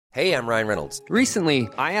Hey, I'm Ryan Reynolds. Recently,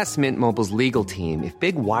 I asked Mint Mobile's legal team if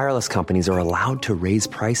big wireless companies are allowed to raise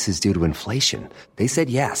prices due to inflation. They said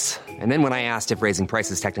yes. And then when I asked if raising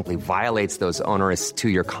prices technically violates those onerous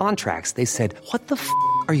two-year contracts, they said, "What the f***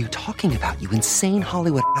 are you talking about, you insane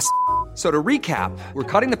Hollywood ass?" So to recap,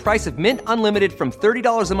 we're cutting the price of Mint Unlimited from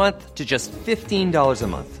 $30 a month to just $15 a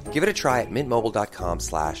month. Give it a try at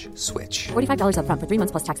mintmobile.com/switch. $45 up front for 3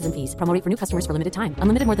 months plus taxes and fees. Promo rate for new customers for limited time.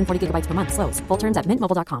 Unlimited more than 40 gigabytes per month. Slows full terms at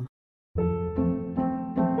mintmobile.com.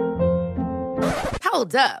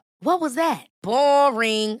 Hold up. What was that?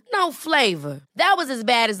 Boring. No flavor. That was as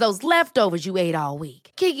bad as those leftovers you ate all week.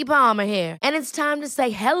 Keke Palmer here, and it's time to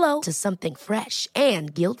say hello to something fresh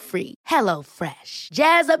and guilt-free. Hello Fresh.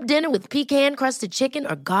 Jazz up dinner with pecan-crusted chicken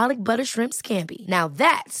or garlic butter shrimp scampi. Now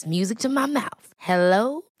that's music to my mouth.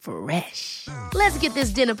 Hello Fresh. Let's get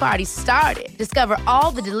this dinner party started. Discover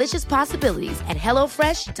all the delicious possibilities at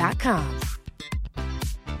hellofresh.com.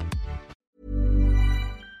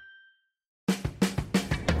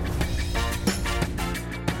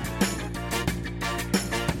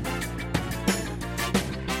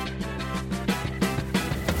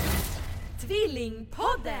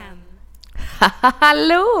 Tvillingpodden!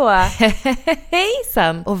 Hallå!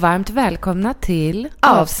 Hejsan! Och varmt välkomna till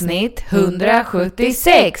Avsnitt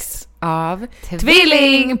 176 av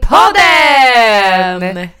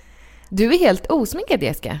Tvillingpodden! Du är helt osminkad,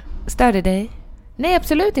 Jessica. Stör det dig? Nej,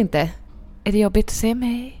 absolut inte. Är det jobbigt att se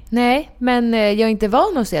mig? Nej, men jag är inte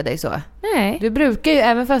van att se dig så. Nej. Du brukar ju,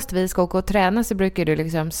 även fast vi ska åka och träna, så brukar du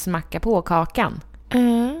liksom smacka på kakan.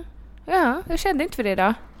 Ja, jag kände inte för det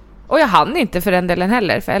idag. Och jag hann inte för den delen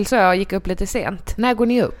heller, för Elsa och jag gick upp lite sent. När går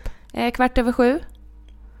ni upp? 7:15.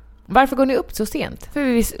 Varför går ni upp så sent?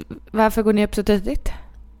 Varför går ni upp så tidigt?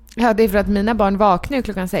 Ja, det är för att mina barn vaknar ju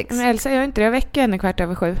 6:00. Men Elsa gör inte det, jag väcker henne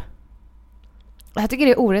 7:15. Jag tycker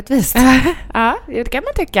det är orättvist. Ja, det kan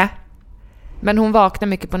man tycka. Men hon vaknar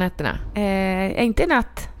mycket på nätterna. Inte i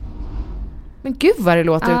natt. Men gud vad det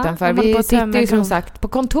låter utanför. Vi sitter ju som sagt på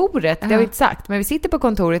kontoret. Det har vi inte sagt. Men vi sitter på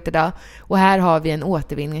kontoret idag. Och här har vi en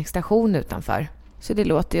återvinningsstation utanför. Så det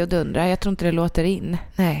låter ju att dundra. Jag tror inte det låter in.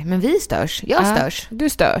 Nej, men vi störs. Jag störs. Du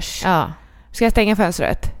störs. Ja. Ska jag stänga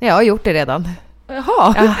fönstret? Jag har gjort det redan.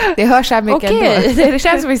 Jaha. Ja, det hörs här mycket ändå. Det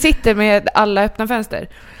känns som vi sitter med alla öppna fönster.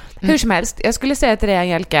 Hur som helst. Jag skulle säga till dig,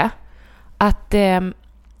 Angelica, att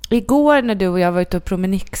igår när du och jag var ute och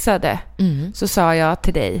promenixade så sa jag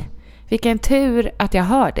till dig: vilken tur att jag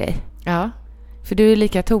hör dig. Ja. För du är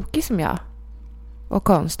lika tokig som jag. Och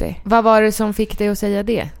konstig. Vad var det som fick dig att säga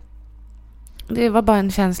det? Det var bara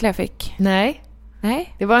en känsla jag fick. Nej.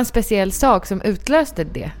 Det var en speciell sak som utlöste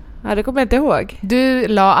det. Ja, det kommer jag inte ihåg. Du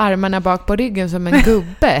la armarna bak på ryggen som en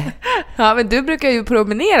gubbe. Ja, men du brukar ju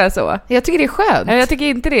promenera så. Jag tycker det är skönt. Ja, jag tycker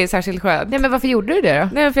inte det är särskilt skönt. Nej, men varför gjorde du det då?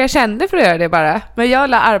 Nej, för jag kände för att göra det bara. Men jag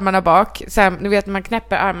la armarna bak. Så här, du vet, man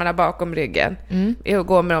knäpper armarna bakom ryggen. Och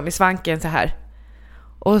går med dem i svanken så här.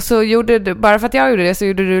 Och så gjorde du, bara för att jag gjorde det, så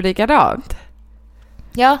gjorde du likadant.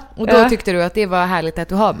 Ja, och då tyckte du att det var härligt att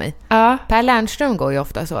du har mig. Ja. Per Lernström går ju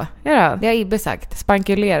ofta så. Ja, det har Ibbe sagt.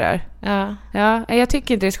 Spankulerar. Ja, jag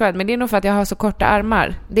tycker inte det är skönt, men det är nog för att jag har så korta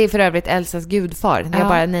armar. Det är för övrigt Elsas gudfar. Jag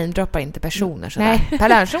bara namedroppar inte personer sådär. Nej. Per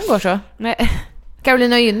Lernström går så. Nej.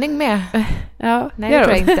 Carolina Gynning med. Ja, nej, det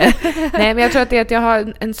tror jag inte. Nej, men jag tror att det är att jag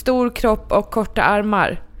har en stor kropp och korta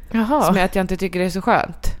armar. Jaha. Som är att jag inte tycker det är så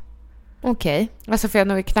skönt. Okej. Alltså, för jag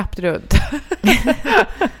når ju knappt runt.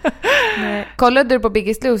 Nej. Kollade du på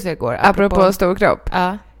Biggest Loser igår? Apropå stor kropp?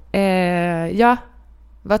 Ja. Ja.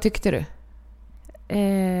 Vad tyckte du?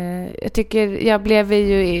 Jag tycker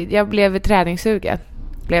jag blev träningssugen.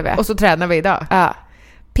 Blev jag. Och så tränar vi idag. Ja.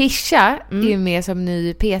 Pisha är ju med som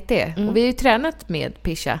ny PT. Och vi har ju tränat med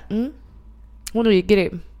Pisha. Hon är ju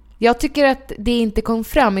grym. Jag tycker att det inte kom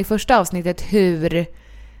fram i första avsnittet hur...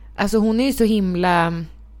 Alltså hon är ju så himla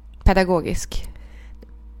pedagogisk.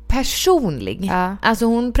 Personlig. Ja. Alltså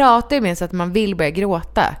hon pratar ju med så att man vill börja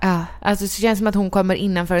gråta. Ja. Alltså det känns som att hon kommer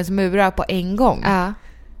innanför ens murar på en gång. Ja.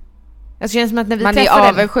 Alltså det känns som att när vi man träffar är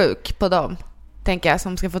avundsjuk på dem, tänker jag,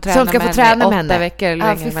 som ska få träna med henne 8 veckor eller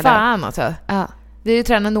ja, för fan alltså. Ja. Vi har ju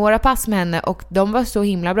tränat några pass med henne och de var så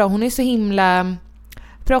himla bra. Hon är så himla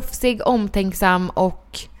proffsig, omtänksam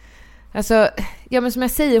och alltså, ja men som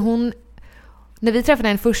jag säger, hon... När vi träffade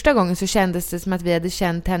henne första gången så kändes det som att vi hade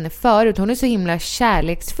känt henne förut. Hon är så himla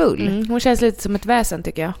kärleksfull. Hon känns lite som ett väsen,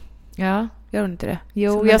 tycker jag. Ja. Gör hon inte det?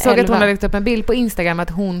 Jo, jag såg att hon har lagt upp en bild på Instagram att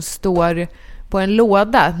hon står på en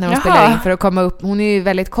låda när hon spelar in för att komma upp. Hon är ju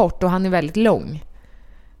väldigt kort och han är väldigt lång.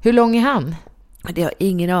 Hur lång är han? Det har jag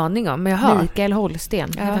ingen aning om, men jag har. Mikael Holsten,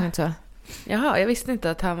 heter han inte så? Jaha, jag visste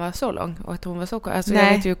inte att han var så lång och att hon var så kort. Alltså Nej.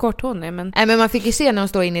 jag vet ju hur kort hon är, men... Nej, men man fick ju se när hon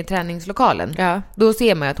står inne i träningslokalen. Ja. Då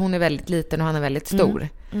ser man ju att hon är väldigt liten och han är väldigt stor.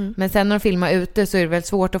 Men sen när de filmar ute så är det väl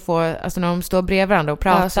svårt att få, alltså när de står bredvid varandra och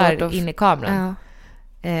pratar in i kameran.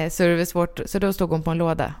 Ja. Så är det väl svårt, så då stod hon på en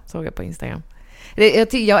låda, såg jag på Instagram.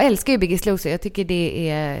 Jag älskar ju Biggest Loser, jag tycker det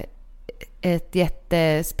är ett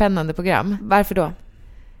jättespännande program. Varför då?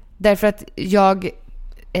 Därför att jag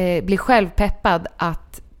blir själv peppad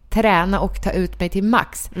att träna och ta ut mig till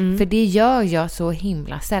max. För det gör jag så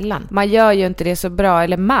himla sällan. Man gör ju inte det så bra,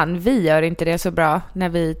 eller vi gör inte det så bra när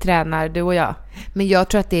vi tränar, du och jag. Men jag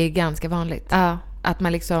tror att det är ganska vanligt. Ja. Att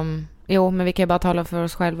man liksom... Jo, men vi kan ju bara tala för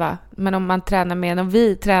oss själva. Men om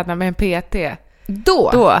vi tränar med en PT,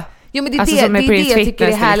 Då. Jo, men det är alltså det jag tycker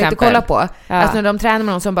är härligt att kolla på. Ja. Alltså när de tränar med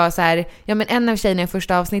någon som bara så här, ja men en av tjejerna i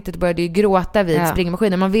första avsnittet började ju gråta vid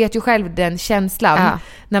springmaskinen. Man vet ju själv den känslan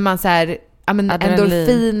när man så här, ja men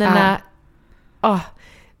endorfinerna.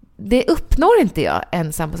 Det uppnår inte jag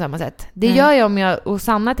ensam på samma sätt. Det gör jag om jag och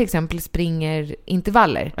Sanna till exempel springer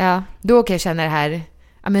intervaller. Ja. Då kan jag känna det här,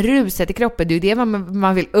 ja men ruset i kroppen, det är ju det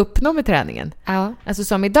man vill uppnå med träningen. Ja. Alltså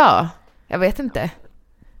som idag, jag vet inte.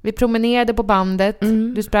 Vi promenerade på bandet.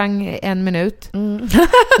 Du sprang 1 minut.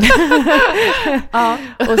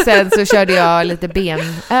 Och sen så körde jag lite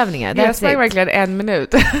benövningar. Jag sprang verkligen 1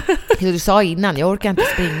 minut. Du sa innan, jag orkar inte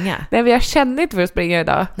springa. Nej, men jag kände inte för att springa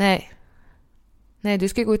idag. Nej, du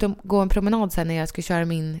ska gå ut och gå en promenad sen när jag ska köra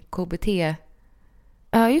min KBT.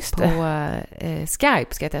 Ja, just det. På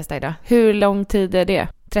Skype ska jag testa idag. Hur lång tid är det?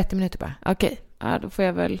 30 minuter bara. Okej. Ja, då får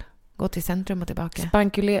jag väl gå till centrum och tillbaka.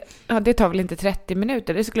 Ja, det tar väl inte 30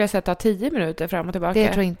 minuter. Det skulle jag sätta 10 minuter fram och tillbaka. Det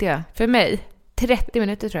tror inte jag. För mig. 30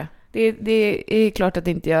 minuter tror jag. Det är klart att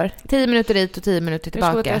det inte gör. 10 minuter dit och 10 minuter tillbaka.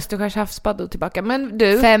 Jag ska gå till Österskärs havsbad och tillbaka. Men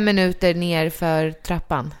du... 5 minuter ner för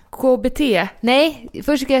trappan. KBT? Nej,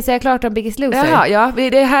 först ska jag säga klart om Biggest Loser. Jaha, ja.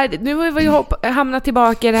 Det här, nu har vi ju hamnat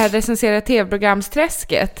tillbaka i det här recenserade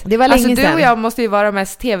tv-programsträsket. Det var länge sedan. Du och jag måste ju vara de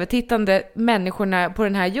mest tv-tittande människorna på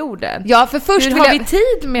den här jorden. Ja, för först har vi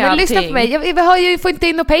tid med allting? Lyssna på mig. Vi får inte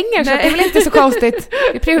in några pengar, så det är väl inte så konstigt.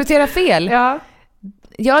 Vi prioriterar fel. Ja.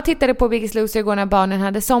 Jag tittade på Biggest Loser igår när barnen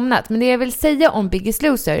hade somnat. Men det jag vill säga om Biggest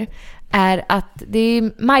Loser är att det är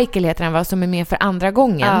Michael heter han, som är med för andra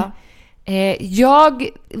gången. Ja. Jag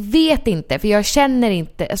vet inte, för jag känner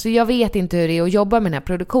inte, alltså jag vet inte hur det är att jobba med den här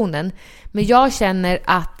produktionen, men jag känner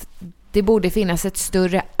att det borde finnas ett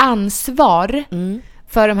större ansvar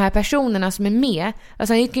för de här personerna som är med.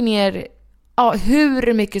 Alltså han gick ju ner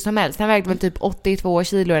hur mycket som helst. Han vägde väl typ 82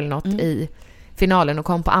 kilo eller något i finalen och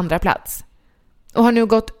kom på andra plats. Och har nu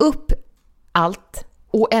gått upp allt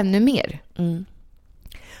och ännu mer.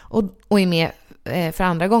 Och är med för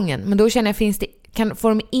andra gången. Men då känner jag, får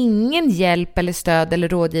de ingen hjälp eller stöd eller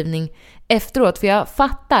rådgivning efteråt? För jag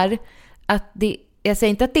fattar att jag säger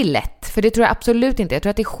inte att det är lätt, för det tror jag absolut inte. Jag tror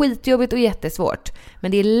att det är skitjobbigt och jättesvårt.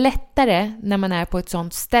 Men det är lättare när man är på ett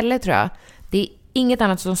sånt ställe, tror jag. Det är inget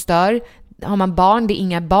annat som stör. Har man barn, det är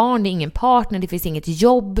inga barn, det är ingen partner, det finns inget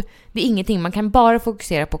jobb. Det är ingenting, man kan bara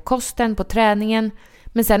fokusera på kosten, på träningen.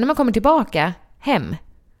 Men sen när man kommer tillbaka hem,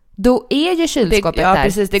 då är ju kylskåpet där.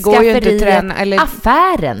 Precis, det går ju inte att träna. Eller...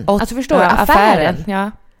 Affären. Alltså förstår du? Affären.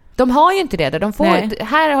 Ja. De har ju inte det där. De får,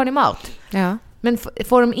 här har ni mat. Ja. Men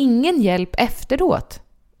får de ingen hjälp efteråt?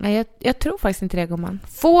 Nej, jag tror faktiskt inte det, gumman.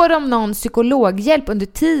 Får de någon psykologhjälp under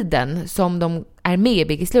tiden som de är med i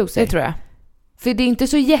Biggest Loser? Det tror jag. För det är inte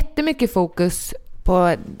så jättemycket fokus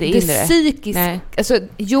på det inre. Det psykiska. Alltså,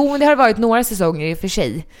 jo, det har varit några säsonger i och för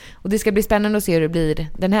sig. Och det ska bli spännande att se hur det blir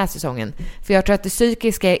den här säsongen. För jag tror att det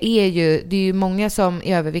psykiska det är ju många som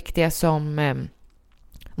är överviktiga som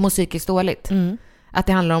mår psykiskt dåligt. Att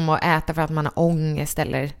det handlar om att äta för att man har ångest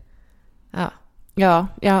eller... Ja,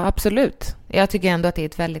 absolut. Jag tycker ändå att det är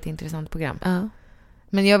ett väldigt intressant program. Ja.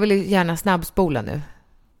 Men jag vill gärna snabbspola nu.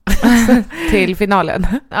 Till finalen.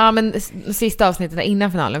 Ja, men sista avsnittet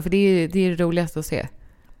innan finalen, för det är det roligaste att se.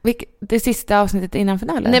 Det sista avsnittet innan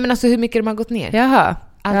finalen? Nej, men alltså hur mycket de har gått ner. Jaha.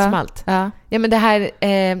 Allt som allt. Ja. Ja, men det här...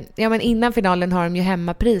 men innan finalen har de ju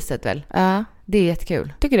hemmapriset väl? Ja. Det är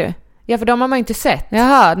jättekul. Tycker du? Ja, för de har man ju inte sett.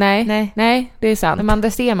 Jaha, nej, det är sant. De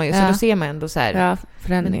andra ser man ju, så då ser man ändå så här. Ja,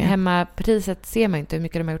 men hemmapriset ser man inte hur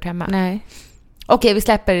mycket de har gjort hemma. Nej. Okej, vi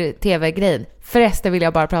släpper tv-grejen. Förresten vill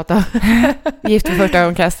jag bara prata om Gift för första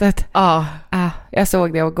ögonkastet. Ja. Jag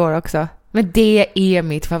såg det igår också. Men det är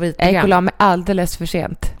mitt favoritprogram. Jag kollade mig alldeles för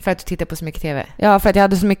sent. För att du tittar på så mycket tv? Ja, för att jag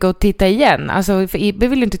hade så mycket att titta igen. Alltså, för Ibbe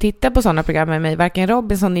vill ju inte titta på sådana program med mig. Varken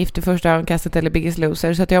Robinson, Gift för första ögonkastet eller Biggest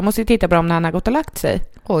Loser. Så att jag måste ju titta på dem när han har gått och lagt sig.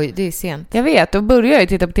 Oj, det är sent. Jag vet, då börjar jag ju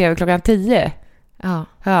titta på tv klockan 10.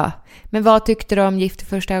 Ja. Men vad tyckte du om Gift för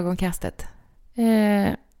första ögonkastet?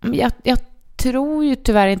 Jag tror ju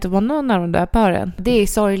tyvärr inte på någon av de där paren. Det är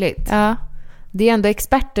sorgligt. Ja. Det är ändå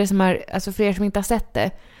experter som har, alltså för er som inte har sett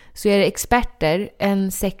det, så är det experter,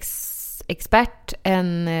 en sexexpert,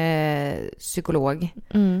 en psykolog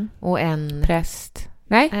och en Präst.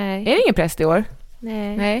 Nej, är det ingen präst i år?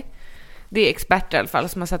 Nej. Det är experter i alla fall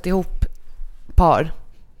som har satt ihop par.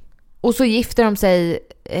 Och så gifter de sig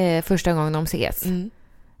första gången de ses.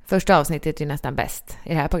 Första avsnittet är ju nästan bäst i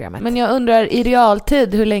det här programmet. Men jag undrar, i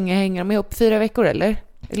realtid, hur länge hänger de ihop? 4 veckor eller?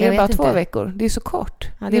 Eller är det bara 2 veckor? Det är så kort.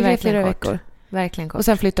 Ja, det är verkligen 4 kort. veckor. Verkligen kort. Och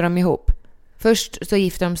sen flyttar de ihop. Först så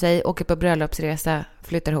gifter de sig, åker på bröllopsresa,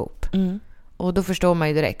 flyttar ihop. Och då förstår man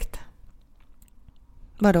ju direkt.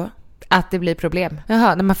 Vadå? Att det blir problem.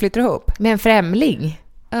 Jaha, när man flyttar ihop? Med en främling.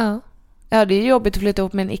 Ja, det är jobbigt att flytta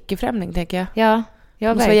ihop med en icke-främling, tänker jag. Ja, det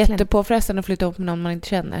måste verkligen. vara jättepåfrestande att flytta ihop med någon man inte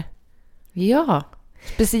känner. Ja.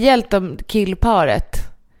 Speciellt om killparet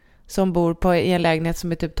som bor i en lägenhet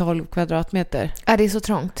som är typ 12 kvadratmeter. Ja, det är så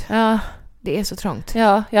trångt. Ja, Det är så trångt.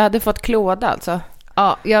 ja, jag hade fått klåda alltså.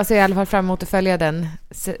 Ja, jag ser i alla fall fram emot att följa den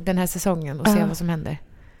här säsongen och se vad som händer.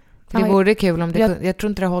 Det vore kul om det jag tror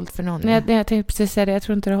inte det har hållit för någon. Nej, jag tänkte precis säga det. Jag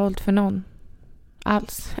tror inte det har hållit för någon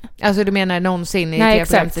alls. Alltså du menar någonsin i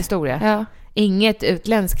TV-programmets historia? Ja. Inget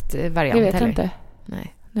utländskt variant Jag vet heller? inte.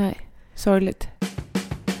 Nej. Sorgligt.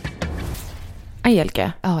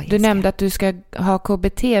 Angelica, du nämnde att du ska ha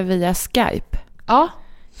KBT via Skype. Ja.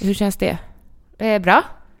 Hur känns det? Bra.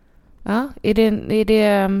 Ja, är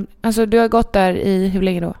det alltså du har gått där i hur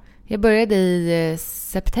länge då? Jag började i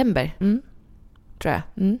september. Tror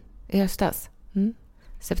jag. I höstas.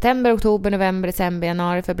 September, oktober, november, december,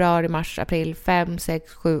 januari, februari, mars, april, 5,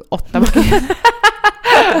 6, 7, 8 månader.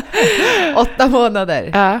 8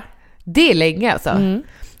 månader. Ja. Det är länge alltså.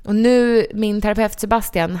 Och nu, min terapeut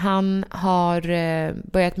Sebastian, han har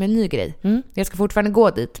börjat med en ny grej. Jag ska fortfarande gå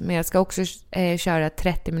dit, men jag ska också köra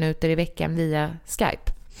 30 minuter i veckan via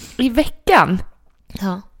Skype. I veckan?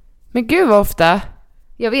 Ja. Men gud vad ofta.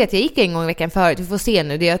 Jag vet, jag gick en gång i veckan förut. Vi får se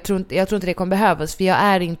nu. Jag tror inte det kommer behövas, för jag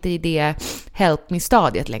är inte i det help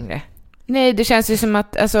me-stadiet längre. Nej, det känns ju som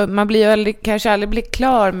att alltså, man blir ju kanske aldrig blir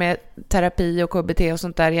klar med terapi och KBT och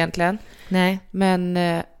sånt där egentligen. Nej.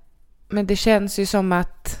 Men det känns ju som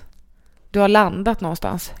att du har landat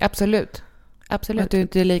någonstans. Absolut. Att du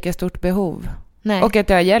inte är lika stort behov. Nej. Och att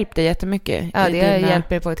det har hjälpt dig jättemycket. Ja, det har hjälpt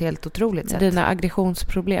mig på ett helt otroligt sätt. Dina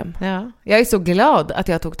aggressionsproblem. Ja. Jag är så glad att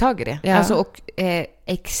jag tog tag i det. Ja. Alltså, och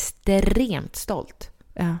extremt stolt.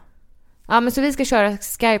 Ja. Ja, men så vi ska köra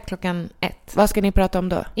Skype 1:00. Vad ska ni prata om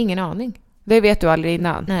då? Ingen aning. Det vet du aldrig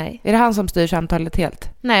innan. Nej. Är det han som styr samtalet helt?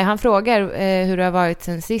 Nej, han frågar hur det har varit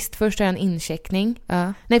sen sist. Först har jag en incheckning.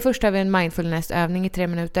 Nej, först har vi en mindfulness-övning i 3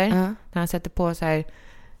 minuter. När han sätter på så här: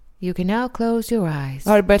 You can now close your eyes.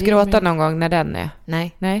 Har du börjat gråta någon gång när den är?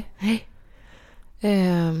 Nej.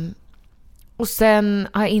 Och sen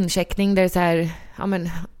har jag incheckning där det är så här: ja, men,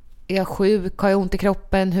 är jag sjuk? Har jag ont i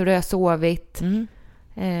kroppen? Hur har jag sovit?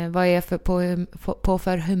 Vad är jag på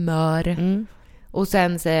för humör? Och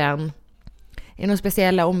sen säger han: är det några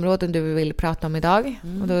speciella områden du vill prata om idag?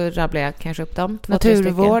 Och då rabblar jag kanske upp dem. 2-3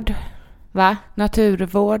 Naturvård. stycken. Va?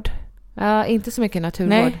 Naturvård. Ja, inte så mycket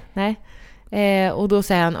naturvård. Nej. Och då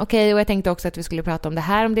säger han: okej, och jag tänkte också att vi skulle prata om det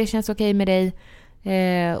här, om det känns okej med dig.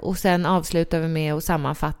 Och sen avslutar vi med att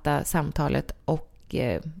sammanfatta samtalet och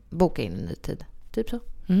boka in en ny tid. Typ så.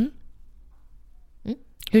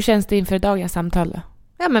 Hur känns det inför dagens samtal då?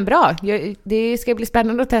 Ja, men bra. Det ska bli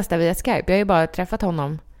spännande att testa via Skype. Jag har ju bara träffat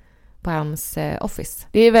honom på hans office.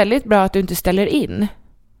 Det är väldigt bra att du inte ställer in.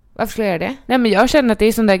 Varför skulle jag göra det? Nej, men jag känner att det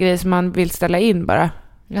är sån där grej som man vill ställa in bara.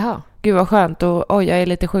 Jaha. Gud vad skönt, och oj, jag är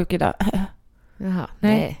lite sjuk idag. Jaha.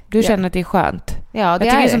 Nej. Du känner att det är skönt. Ja, det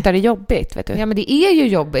jag tycker är sånt där är jobbigt, vet du. Ja, men det är ju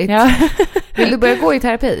jobbigt. Ja. Vill du börja gå i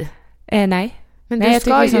terapi? Nej. Men Nej, du jag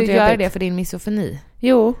ska tycker ju sånt är göra jobbigt. det för din misofoni.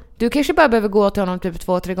 Jo. Du kanske bara behöver gå till honom typ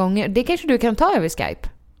 2-3 gånger. Det kanske du kan ta över Skype.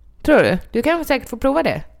 Tror du? Du kan säkert få prova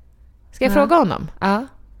det. Ska jag fråga honom? Ja.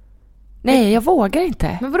 Nej, jag vågar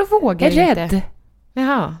inte. Men vadå vågar Jag är inte? rädd.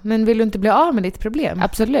 Jaha, men vill du inte bli av med ditt problem?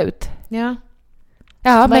 Absolut. Ja.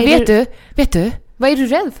 Ja, men vet du? Vad är du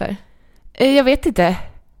rädd för? Jag vet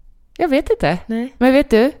inte. Nej. Men vet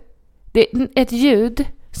du? Det är ett ljud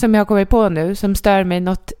som jag har kommit på nu som stör mig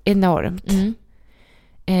något enormt.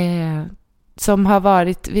 Som har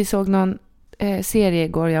varit, vi såg någon serie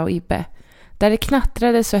igår, jag och Ibbe, där det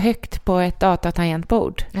knattrade så högt på ett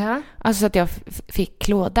datatangentbord. Ja. Alltså så att jag fick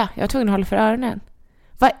klåda. Jag var tvungen att hålla för öronen.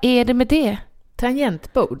 Vad är det med det?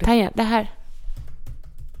 Tangentbord. Det här.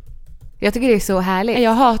 Jag tycker det är så härligt.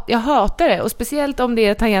 Jag hatar det. Och speciellt om det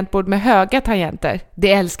är ett tangentbord med höga tangenter.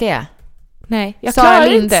 Det älskar jag. Nej, jag Sara klarar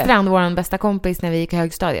inte. Lindstrand, vår bästa kompis när vi gick i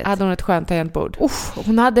högstadiet. Hade hon ett skönt tangentbord?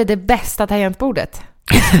 Hon hade det bästa tangentbordet.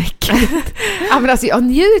 Ja, men alltså jag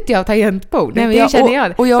njuter av tangentbord. Nej, men det känner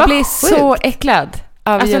jag. Och jag Vad blir sjukt. så äcklad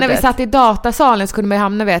av Alltså ljudet. när vi satt i datasalen så kunde man ju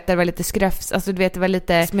hamna, vet, där det var lite skröfs. Alltså du vet, det var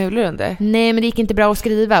lite smulor under. Nej, men det gick inte bra att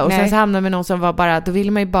skriva. Och Nej. sen så hamnade med någon som var bara, då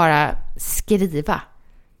ville man ju bara skriva.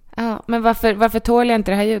 Ja, men varför tål jag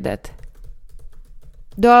inte det här ljudet?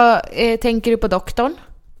 Då tänker du på doktorn?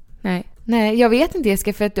 Nej. Nej, jag vet inte,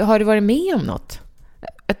 Jessica, för att har du varit med om något?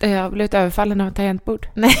 Jag har blivit överfallen av ett tangentbord.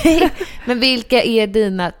 Nej, men vilka är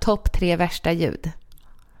dina topp 3 värsta ljud?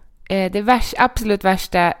 Det absolut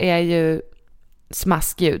värsta är ju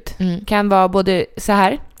smaskljud. Kan vara både så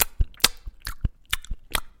här.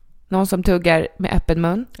 Någon som tuggar med öppen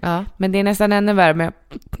mun. Ja. Men det är nästan ännu värre med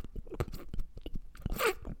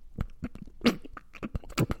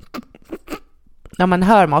när man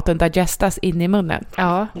hör maten digestas in i munnen.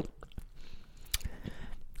 Ja.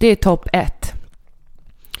 Det är topp 1.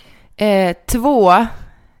 2,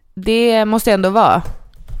 det måste ändå vara.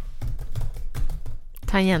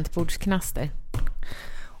 Tangentbordsknaster.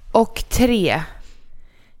 Och 3.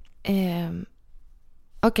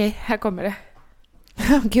 Okej, här kommer det.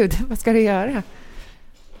 Gud, vad ska du göra?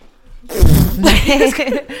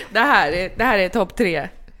 Det här är topp 3.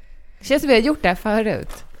 Känns som vi har gjort det här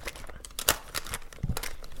förut.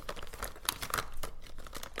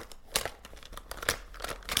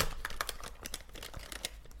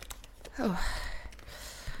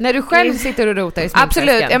 När du själv sitter och rotar i sminkväskan.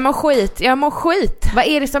 Absolut, jag mår skit. Vad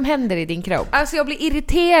är det som händer i din kropp? Alltså jag blir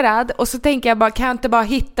irriterad och så tänker jag bara, kan jag inte bara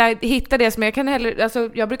hitta det som jag kan heller, alltså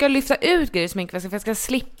jag brukar lyfta ut grejer i sminkväskan för jag ska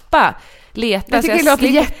slippa leta. Jag tycker det låter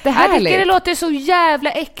jättehärligt. Jag tycker det låter så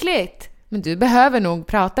jävla äckligt. Men du behöver nog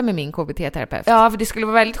prata med min KBT-terapeut. Ja, för det skulle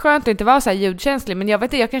vara väldigt skönt att inte vara så här ljudkänslig. Men jag vet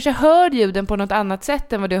inte, jag kanske hör ljuden på något annat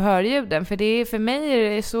sätt än vad du hör ljuden. För mig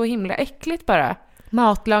är det så himla äckligt bara.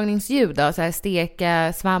 Matlagningsljud då, så här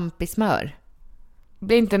steka svamp i smör.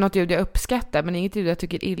 Det är inte något ljud jag uppskattar, men inget ljud jag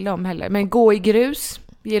tycker illa om heller. Men gå i grus,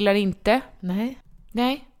 gillar inte.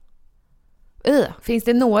 Nej. Finns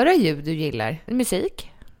det några ljud du gillar?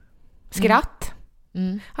 Musik. Skratt.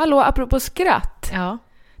 Hallå, apropå skratt. Ja.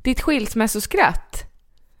 Ditt skilsmässoskratt.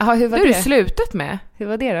 Ja, hur var det? Det har du slutat med. Hur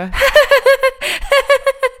var det då?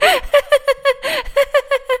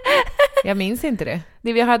 Jag minns inte det.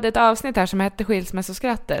 Vi hade ett avsnitt här som hette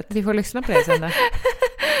skilsmässoskrattet. Vi får lyssna på det sen då.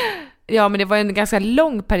 Ja, men det var en ganska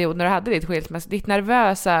lång period när du hade ditt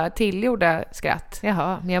nervösa, tillgjorda skratt.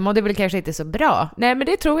 Jaha, men jag mådde väl kanske inte så bra. Nej, men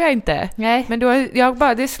det tror jag inte. Nej. Men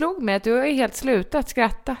det slog mig att du har helt slutat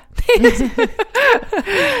skratta.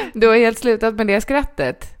 Du har helt slutat med det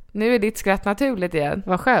skrattet. Nu är ditt skratt naturligt igen.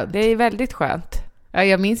 Vad skönt. Det är väldigt skönt. Ja,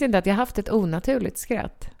 jag minns inte att jag haft ett onaturligt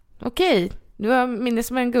skratt. Okej. Du har minne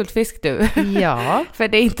som en guldfisk du. Ja. För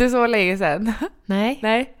det är inte så länge sedan.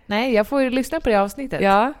 Nej, jag får lyssna på det avsnittet.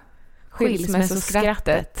 Ja.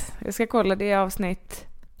 Skilsmässoskrattet. Jag ska kolla det avsnitt.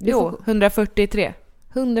 143.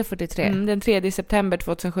 143. Den 3 september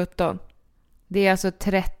 2017. Det är alltså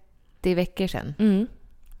 30 veckor sedan.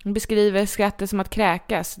 Hon beskriver skrattet som att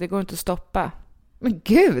kräkas. Det går inte att stoppa. Men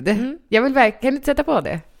gud, jag vill verkligen inte sätta på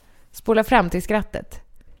det. Spola fram till skrattet.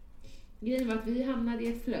 Grejen var att vi hamnade i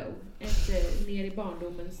ett flow, ner i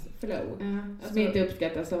barndomens flow. Som inte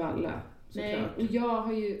uppskattas av alla. Nej, och jag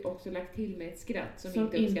har ju också lagt till med ett skratt som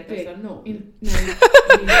inte uppskattas av någon.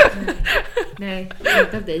 Nej,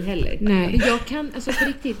 inte av dig heller. Nej. Men jag kan, alltså på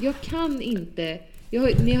riktigt, jag kan inte,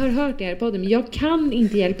 ni har hört det här på podden, men jag kan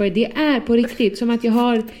inte hjälpa det. Det är på riktigt som att jag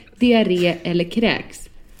har diarré eller kräks.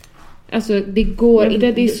 Alltså det går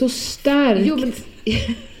inte. Det är så starkt. Jo, men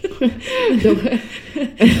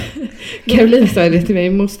Caroline sa det till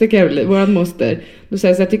mig, våran moster. Då sa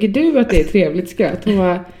jag så här, tycker du att det är trevligt skratt? Hon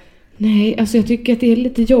var, nej, alltså jag tycker att det är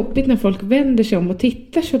lite jobbigt när folk vänder sig om och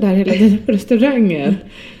tittar så där hela tiden på restaurangen.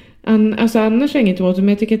 Alltså annars är jag inget emot, men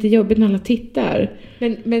jag tycker att det är jobbigt när alla tittar.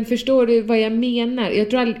 Men förstår du vad jag menar?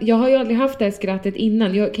 Jag har ju aldrig haft det här skrattet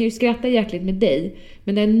innan. Jag kan ju skratta jäkligt med dig.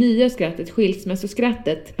 Men det här nya skrattet,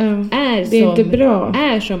 skilsmässoskrattet,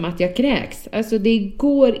 är som att jag kräks. Alltså det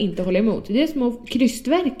går inte att hålla emot. Det är små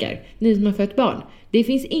krystverkar, ni som har fött barn. Det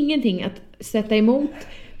finns ingenting att sätta emot.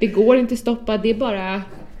 Det går inte att stoppa, det är bara...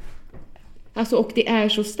 Alltså, och det är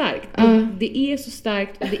så starkt. Det är så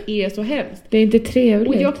starkt och det är så hemskt. Det är inte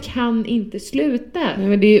trevligt. Och jag kan inte sluta. Nej,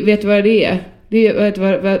 men vet du vad det är?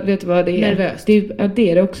 Vet du vad det är? Nervöst.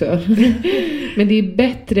 Det är det också. Men det är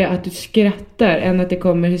bättre att du skrattar än att det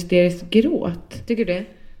kommer hysteriskt gråt. Tycker du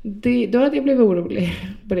det? Då hade jag blivit orolig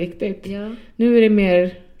på riktigt. Ja. Nu är det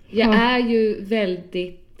mer... Jag är ju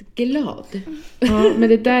väldigt glad. Ja, men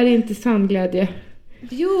det där är inte sann glädje.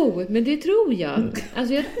 Jo, men det tror jag.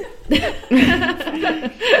 Alltså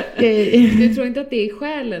du tror inte att det är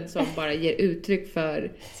själen som bara ger uttryck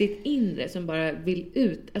för sitt inre, som bara vill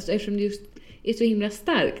ut, alltså eftersom det just är så himla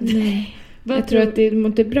starkt. Nej, jag tror att det mår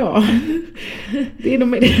inte bra. Det är nog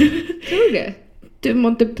med det. Tror du det? Du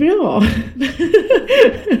mår inte bra.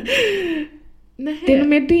 Nej. Det är nog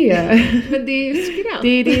med det. Men det är ju skratt.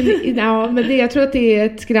 Jag tror att det är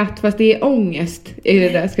ett skratt, fast det är ångest i det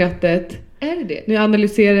där skrattet. Är det? Nu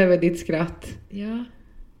analyserar jag ditt skratt. Ja.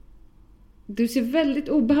 Du ser väldigt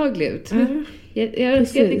obehaglig ut. Jag precis.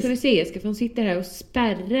 önskar att ni kunde se. Jag ska få sitta här och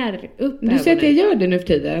spärrar upp ögonen. Du säger att jag gör det nu för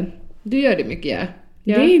tiden. Du gör det mycket, ja.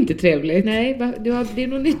 Det är inte trevligt. Nej, det är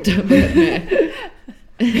nog nytt att börja med.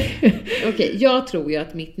 Okej, jag tror ju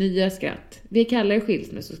att mitt nya skratt, vi kallar det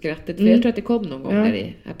skilsmässoskrattet, för jag tror att det kom någon gång där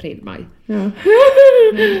i april, maj. Ja.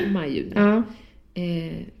 Maj, juni. Ja.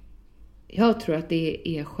 Jag tror att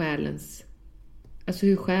det är själens, alltså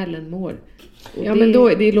hur själen mår. Och Ja, men då,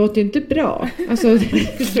 det låter ju inte bra. Alltså,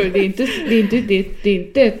 förstår du, det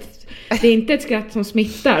är inte ett skratt som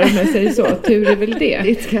smittar, om jag säger så. Tur är väl det. Det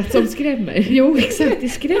är ett skratt som skrämmer. Jo, exakt, det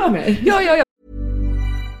skrämmer. Ja.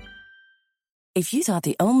 If you thought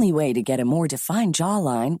the only way to get a more defined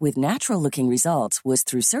jawline with natural-looking results was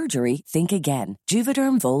through surgery, think again.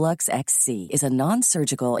 Juvederm Volux XC is a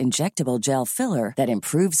non-surgical injectable gel filler that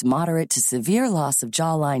improves moderate to severe loss of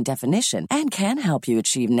jawline definition and can help you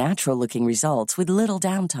achieve natural-looking results with little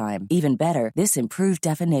downtime. Even better, this improved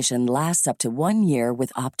definition lasts up to 1 year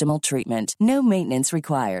with optimal treatment. No maintenance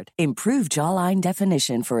required. Improve jawline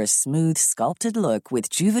definition for a smooth, sculpted look with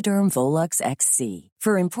Juvederm Volux XC.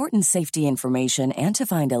 For important safety information and to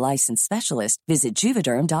find a licensed specialist, visit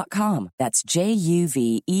Juvederm.com. That's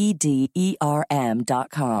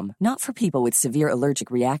Juvederm.com. Not for people with severe allergic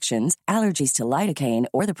reactions, allergies to lidocaine,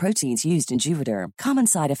 or the proteins used in Juvederm. Common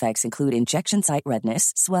side effects include injection site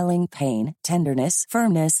redness, swelling, pain, tenderness,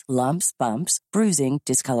 firmness, lumps, bumps, bruising,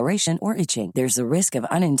 discoloration, or itching. There's a risk of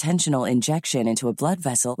unintentional injection into a blood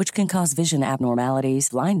vessel, which can cause vision abnormalities,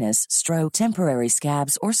 blindness, stroke, temporary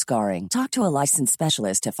scabs, or scarring. Talk to a licensed specialist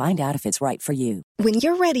to find out if it's right for you. When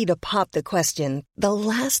you're ready to pop the question, the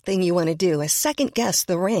last thing you want to do is second-guess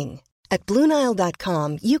the ring. At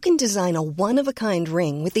BlueNile.com, you can design a one-of-a-kind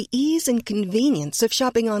ring with the ease and convenience of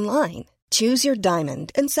shopping online. Choose your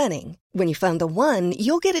diamond and setting. When you find the one,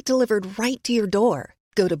 you'll get it delivered right to your door.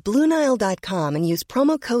 Go to BlueNile.com and use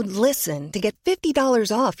promo code LISTEN to get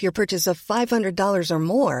 $50 off your purchase of $500 or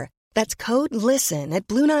more. That's code LISTEN at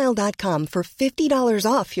BlueNile.com for $50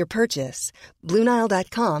 off your purchase.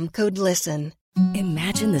 BlueNile.com, code LISTEN.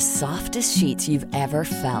 Imagine the softest sheets you've ever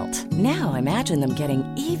felt. Now imagine them getting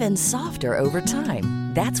even softer over time.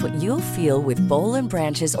 That's what you'll feel with Boll &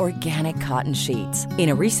 Branch's organic cotton sheets. In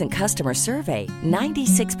a recent customer survey,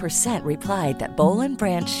 96% replied that Boll &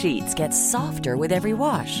 Branch sheets get softer with every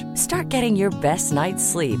wash. Start getting your best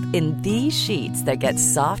night's sleep in these sheets that get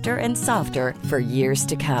softer and softer for years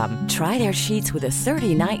to come. Try their sheets with a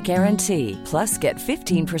 30-night guarantee. Plus, get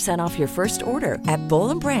 15% off your first order at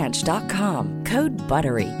bollandbranch.com. Code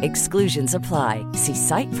BUTTERY. Exclusions apply. See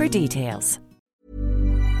site for details.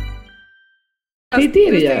 Det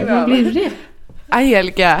är det gör. Man blir rädd.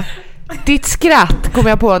 Angelica, ditt skratt kom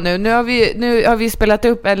jag på nu. Nu har vi spelat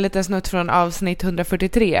upp en liten snutt från avsnitt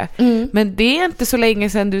 143. Men det är inte så länge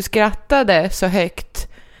sedan du skrattade så högt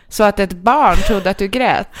så att ett barn trodde att du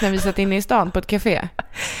grät när vi satt inne i stan på ett café.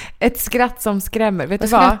 Ett skratt som skrämmer. Vet du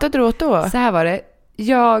vad vad? skrattade du åt då? Så här var det.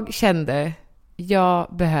 Jag kände,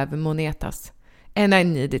 jag behöver monetas. And I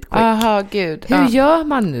need it quick. Aha, gud. Hur gör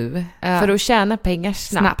man nu för att tjäna pengar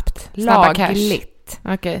snabbt? Lagligt.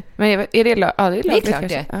 Okej. Men är det det är lagligt, klart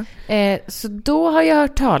kanske. det. Så då har jag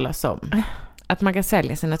hört talas om att man kan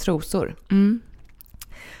sälja sina trosor.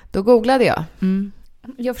 Då googlade jag.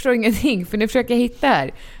 Jag förstår ingenting, för nu försöker jag hitta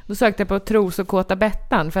här. Då sökte jag på tros och kåta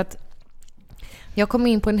Bettan, för att jag kom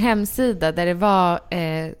in på en hemsida där det var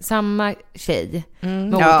samma tjej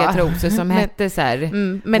med olika trosor som hette så här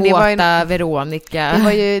men det var Veronica. Det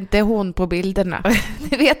var ju inte hon på bilderna.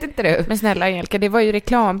 Det vet inte du. Men snälla Angelica, det var ju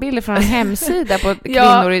reklambilder från en hemsida på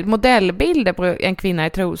kvinnor, modellbilder på en kvinna i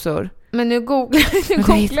trosor. Men nu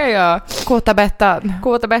googlar jag Kåta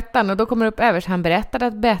Bettan och då kommer det upp överst. Han berättade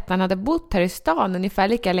att Bettan hade bott här i stan ungefär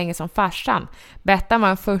lika länge som farsan. Bettan var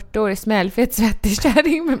en 40-årig smällfet svettig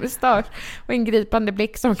kärring med mustasch och en gripande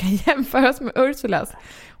blick som kan jämföras med Ursulas.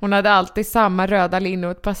 Hon hade alltid samma röda linne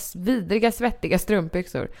och ett par vidriga svettiga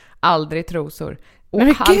strumpbyxor. Aldrig trosor. Och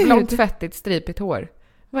halvlångt fettigt stripigt hår.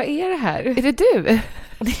 Vad är det här? Är det du?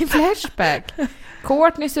 Det är Flashback.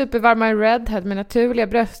 Courtney supervarma i redhead med naturliga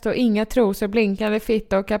bröst och inga trosor, blinkande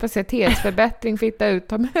fitta och kapacitetsförbättring fitta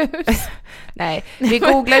utomhus. Nej, vi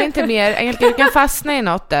googlar inte mer. Angelica, du kan fastna i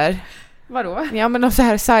något där. Vadå? Ja, men någon så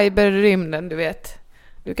här cyberrymden, du vet.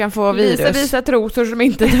 Du kan få virus. Lisa trosor som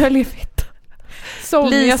inte döljer fitta.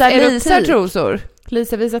 Lisa visar trosor.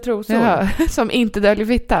 Lisa visar trosor. Ja, som inte döljer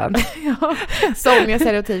fittan. Ja. Sonjas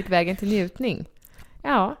erotik, vägen till njutning.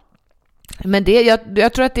 Ja. Men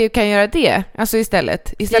jag tror att det kan göra det. Alltså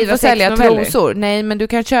istället för att sälja trosor. Nej, men du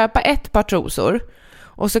kan köpa ett par trosor.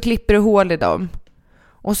 Och så klipper du hål i dem.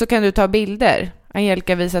 Och så kan du ta bilder.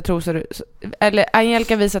 Angelica visar trosor. Eller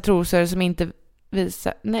Angelica visar trosor som inte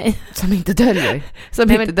visar. Nej. Som inte döljer.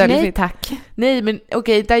 Nej, tack. Nej, men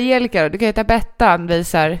okej, inte Angelica då. Du kan heta Bettan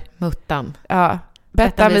visar muttan. Ja.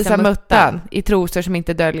 Bettan visar muttan i trosor som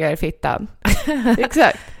inte döljer fittan.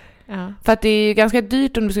 Exakt. Ja. För att det är ju ganska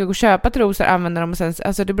dyrt om du ska gå och köpa trosor, använda dem och sen,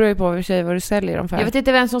 alltså det beror ju på vad du säljer dem för. Jag vet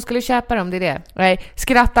inte vem som skulle köpa dem, det är det. Nej,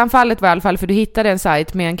 skrattanfallet var i alla fall för du hittade en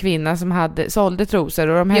sajt med en kvinna som sålde trosor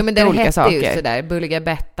och de hette olika saker. Jo, men det hette ju sådär, bulliga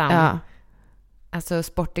Bettan. Ja. Alltså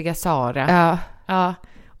sportiga Sara. Ja. Ja.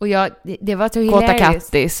 Och det var så hilarious. Kåta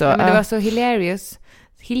Kattis. Men det var så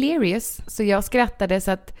hilarious. Så jag skrattade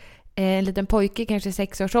så att en liten pojke, kanske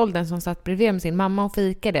 6-årsåldern, som satt bredvid med sin mamma och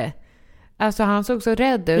fikade. Alltså han såg så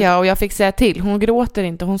rädd ut. Ja, och jag fick säga till. Hon gråter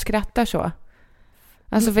inte, hon skrattar så.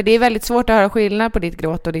 Alltså för det är väldigt svårt att höra skillnad på ditt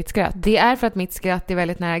gråt och ditt skratt. Det är för att mitt skratt är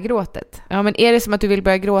väldigt nära gråtet. Ja, men är det som att du vill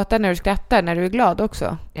börja gråta när du skrattar, när du är glad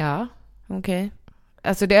också? Ja. Okej.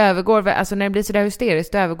 Alltså det övergår, alltså när det blir så där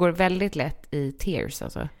hysteriskt, det övergår väldigt lätt i tears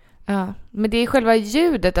alltså. Ja, men det är själva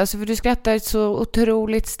ljudet, alltså för du skrattar så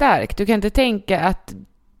otroligt starkt. Du kan inte tänka att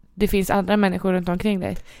det finns andra människor runt omkring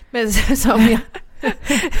dig. Men som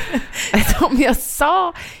jag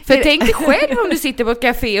sa. För tänk dig själv om du sitter på ett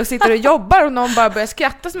café och sitter och jobbar och någon bara börjar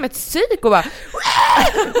skratta som ett psyk och bara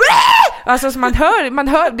alltså som man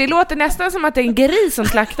hör, det låter nästan som att det är en gris som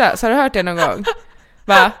slaktas. Har du hört det någon gång?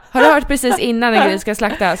 Va? Har du hört precis innan en gris ska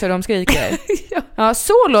slakta så de skriker? Ja,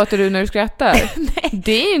 så låter du när du skrattar. Nej.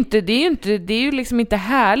 Det är ju liksom inte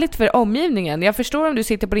härligt för omgivningen. Jag förstår om du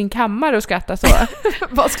sitter på din kammare och skrattar så.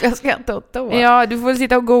 Vad ska jag skratta åt då? Ja, du får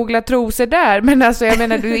sitta och googla trosor där. Men alltså, jag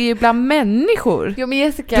menar, du är ju bland människor. Jo, men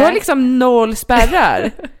Jessica... Du har liksom 0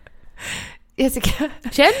 spärrar. Jessica...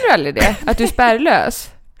 Känner du aldrig det? Att du är spärrlös?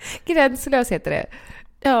 Gränslös heter det.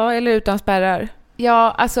 Ja, eller utan spärrar.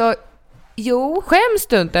 Ja, alltså... Jo. Skäms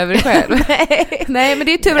du inte över dig själv? Nej, men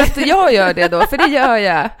det är tur att jag gör det då, för det gör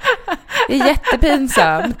jag. Det är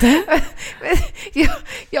jättepinsamt.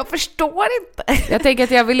 Jag förstår inte. Jag tänker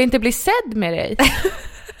att jag vill inte bli sedd med dig.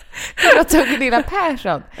 Det låter som Gunilla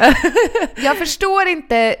Persson. Jag förstår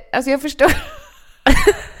inte. Alltså jag förstår.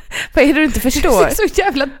 Vad är det du inte förstår? Du ser så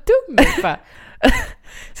jävla dum ut, va?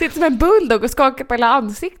 Sitter som en bulldog och skakar på hela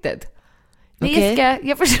ansiktet. Nej, okay.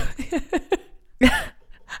 Jag förstår.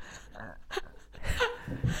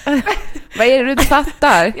 Vad är det du inte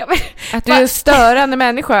fattar? Att du är en störande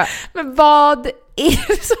människa. Men vad är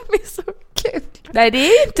det som är så kul? Nej, det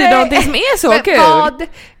är inte någonting som är så kul.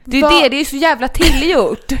 Det är så jävla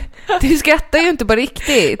tillgjort. Du skrattar ju inte på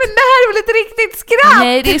riktigt. Men det här är väl ett riktigt skratt?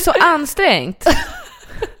 Nej, det är så ansträngt.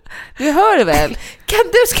 Du hör väl? Kan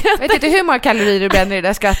du skratta? Vet inte hur många kalorier du bränner i det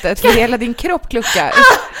där skrattet. För hela din kropp kluckar.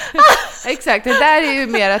 Exakt, det där är ju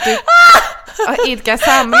mer att du inte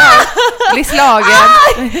samla, bli slagen.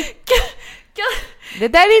 Det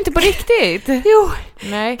där är inte på riktigt. Jo,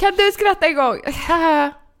 nej. Kan du skratta igång?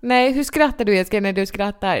 Nej, hur skrattar du, Jessica, när du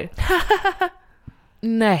skrattar?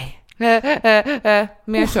 Nej.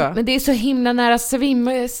 Mer så. Men det är så himla nära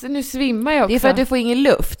nu svimmar jag också. Det är för att du får ingen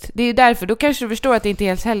luft. Det är ju därför. Då kanske du förstår att det inte är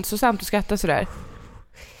helt hälsosamt att skratta sådär.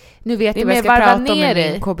 Nu vet jag vad jag ska prata om med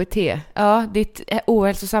min KBT. Ja, ditt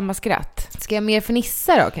ohälsosamma skratt. Ska jag mer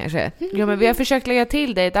fnissa då kanske? Ja, men vi har försökt lägga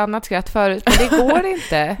till dig ett annat skratt förut, men det går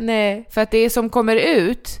inte. Nej. För att det som kommer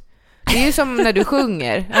ut, det är ju som när du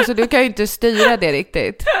sjunger. Alltså du kan ju inte styra det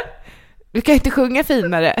riktigt. Du kan inte sjunga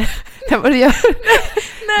finare än vad du gör.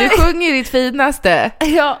 Nej. Du sjunger ditt finaste.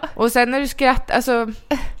 Ja. Och sen när du skrattar, alltså...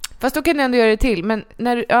 Fast då kan du ändå göra det till. Men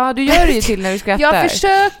du gör det ju till när du skrattar. Jag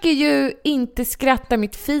försöker ju inte skratta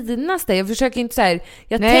mitt finaste. Jag försöker inte så här.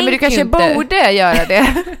 Nej, men du kanske borde göra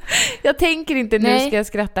det. Jag tänker inte nu ska jag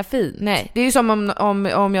skratta fint. Nej, det är ju som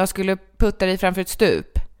om jag skulle putta dig framför ett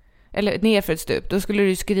stup. Eller ner för ett stup. Då skulle du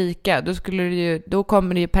ju skrika. Då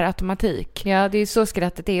kommer det ju per automatik. Ja, det är så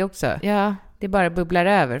skrattet är också. Ja. Det bara bubblar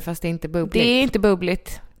över fast det är inte bubbligt. Det är inte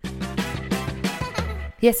bubbligt.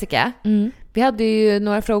 Jessica, vi hade ju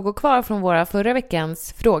några frågor kvar från våra förra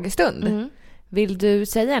veckans frågestund. Vill du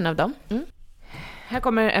säga en av dem? här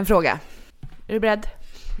kommer en fråga. Är du beredd?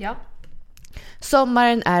 Ja.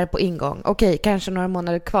 Sommaren är på ingång. Okej, kanske några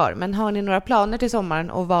månader kvar. Men har ni några planer till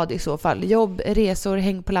sommaren och vad i så fall? Jobb, resor,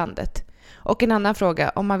 häng på landet. Och en annan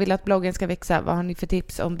fråga. Om man vill att bloggen ska växa, vad har ni för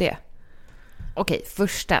tips om det? Okej,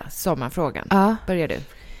 första sommarfrågan. Ja. Börjar du.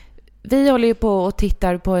 Vi håller ju på och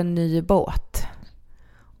tittar på en ny båt.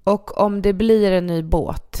 Och om det blir en ny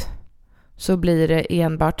båt så blir det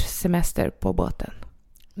enbart semester på båten.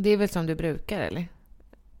 Det är väl som du brukar, eller?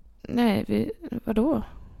 Nej, vadå?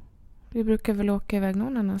 Vi brukar väl åka iväg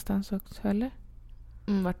någon annanstans också, eller?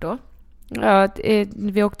 Vart då? Ja,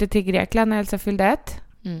 vi åkte till Grekland när Elsa fyllde 1.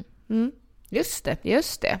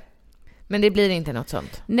 Just det. Men det blir inte något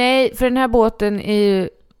sånt? Nej, för den här båten är ju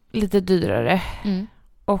lite dyrare.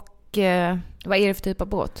 Och vad är det för typ av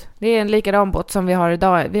båt? det är en likadan båt som vi har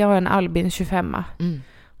idag. Vi har en Albin 25.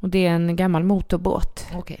 Och det är en gammal motorbåt.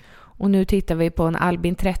 Okej. Och nu tittar vi på en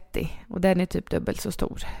Albin 30. Och den är typ dubbelt så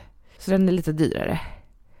stor. Så den är lite dyrare.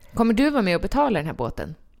 Kommer du vara med och betala den här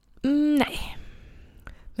båten? Nej.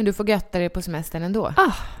 Men du får götta dig på semestern ändå?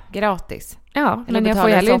 Gratis? Ja, Eller men jag får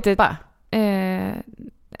betala heller soppa?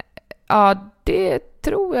 Ja, det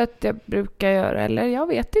tror jag att jag brukar göra. Eller jag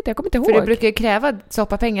vet inte, jag kommer inte ihåg. För du brukar ju kräva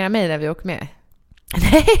soppapengar av mig när vi åker med.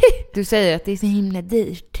 Nej. Du säger att det är så himla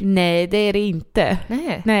dyrt. Nej, det är det inte.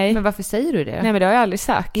 Nej. Men varför säger du det? Nej, men det har jag aldrig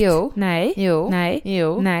sagt. Jo. Nej. Jo. Nej.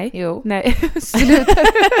 Jo. Nej. Jo. Nej. Sluta.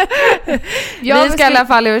 Vi ska i alla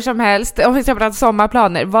fall hur som helst, om vi ska prata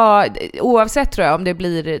sommarplaner, oavsett tror jag om det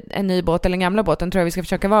blir en ny båt eller en gamla båten, tror jag vi ska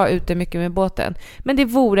försöka vara ute mycket med båten. Men det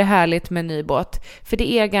vore härligt med en ny båt. För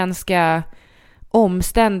det är ganska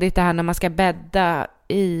omständigt det här när man ska bädda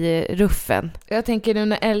i ruffen. Jag tänker nu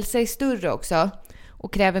när Elsa är större också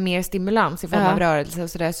och kräver mer stimulans i form av rörelse och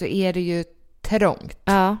sådär, så är det ju trångt.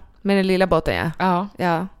 Ja, med den lilla båten, Ja.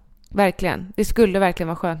 Ja, verkligen. Det skulle verkligen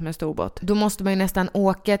vara skönt med en stor båt. Då måste man ju nästan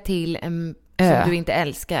åka till en som du inte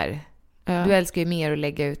älskar. Ja. Du älskar ju mer att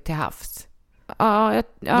lägga ut till havs. Ja.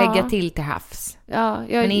 Lägga till havs. Ja,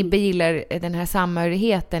 Men Ibbe gillar den här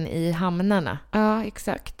samhörigheten i hamnarna. Ja,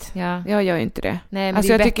 exakt. Ja. Jag gör inte det. Nej, men alltså,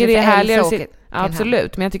 det är jag bättre tycker det är för härligare Elsa att att åka till ja,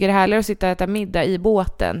 absolut, men jag tycker det är härligare att sitta och äta middag i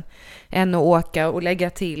båten än att åka och lägga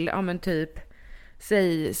till, ja men typ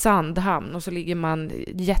säg Sandhamn, och så ligger man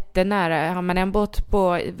jättenära. Har man en båt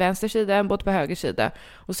på vänster sida, en båt på höger sida,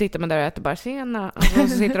 och sitter man där och äter bara sena, och så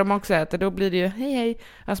sitter de också och äter, då blir det ju hej.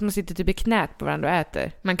 Alltså man sitter typ i knät på varandra och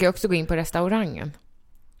äter. Man kan ju också gå in på restaurangen.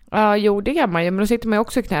 Ja, jo, det kan man ju, men då sitter man ju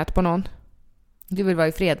också i knät på någon. Du vill vara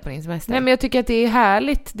i fred på din semester. Nej, men jag tycker att det är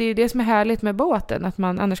härligt. Det är det som är härligt med båten. Att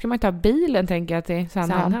annars ska man inte ha bilen, tänker jag, till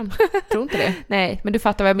Sandhamn. Tror inte det? Nej, men du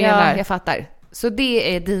fattar vad jag menar. Ja, jag fattar. Så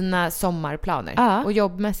det är dina sommarplaner. Ja. Och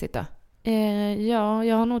jobbmässigt då? Ja,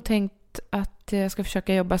 jag har nog tänkt att jag ska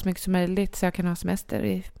försöka jobba så mycket som möjligt så jag kan ha semester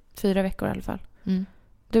i 4 veckor i alla fall.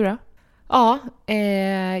 Du då? Ja,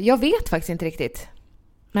 jag vet faktiskt inte riktigt.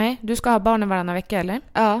 Nej, du ska ha barnen varannan vecka, eller?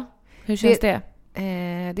 Ja. Hur känns det?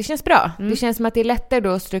 Det känns bra. Det känns som att det är lättare då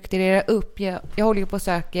att strukturera upp. Jag håller ju på och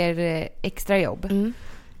söker extra jobb.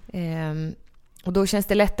 Och då känns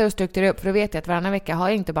det lättare att strukturera upp. För då vet jag att varannan vecka har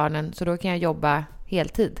jag inte barnen, så då kan jag jobba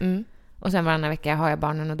heltid. Och sen varannan vecka har jag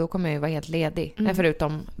barnen och då kommer jag ju vara helt ledig.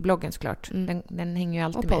 Förutom bloggen såklart. Den hänger ju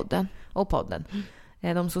alltid med. Och podden.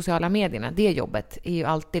 De sociala medierna, det jobbet är ju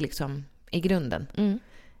alltid liksom i grunden.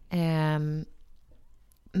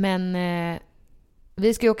 Men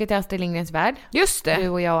vi ska ju åka till Astrid Lindgrens värld. Just det. Du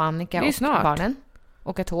och jag och Annika och snart. barnen.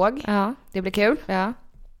 Åka tåg. Ja. Det blir kul. Ja.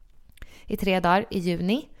 I 3 dagar i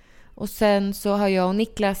juni. Och sen så har jag och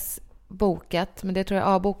Niklas bokat, men det tror jag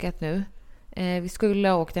är avbokat nu. Vi skulle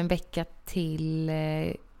ha åkt en vecka till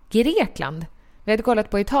Grekland. Vi hade kollat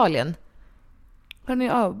på Italien. Har ni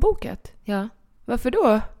avbokat? Ja. Varför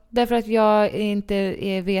då? Därför att jag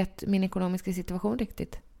inte vet min ekonomiska situation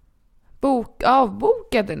riktigt.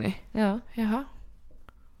 Avbokade ni? Ja. Jaha.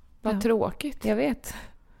 Vad tråkigt. Jag vet.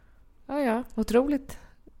 Ja. Otroligt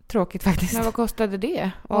tråkigt faktiskt. Men vad kostade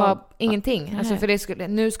det? Och ingenting. Alltså för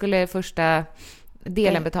nu skulle första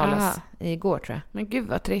delen betalas igår, tror jag. Men gud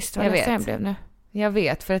vad trist. Vad jag ledsen vet. Jag blev nu. Jag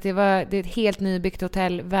vet, för att det är ett helt nybyggt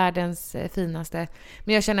hotell, världens finaste.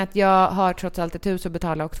 Men jag känner att jag har trots allt ett hus att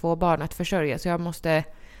betala och 2 barn att försörja. Så jag måste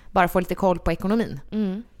bara få lite koll på ekonomin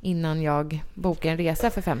innan jag bokar en resa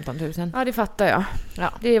för 15 000. Ja, det fattar jag.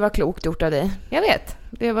 Ja. Det var klokt gjort av dig. Jag vet.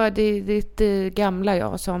 Det var ditt gamla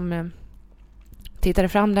jag som tittade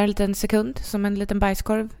fram där en liten sekund som en liten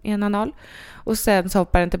bajskorv i en anal. Och sen så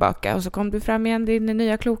hoppade den tillbaka och så kom du fram igen din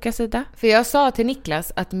nya kloka sida. För jag sa till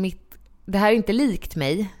Niklas att det här är inte likt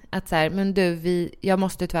mig. Att så här, men du, jag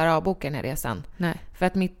måste tyvärr avboka den här resan. Nej. För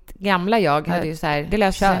att mitt gamla jag hade ju så här, det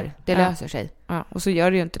löser sig. Det löser sig. Ja, och så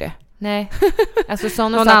gör det ju inte det. Nej. Alltså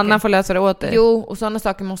sådana Någon saker. annan får lösa det åt dig. Jo, och sådana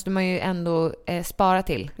saker måste man ju ändå spara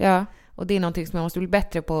till. Ja. Och det är någonting som jag måste bli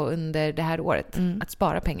bättre på under det här året. Att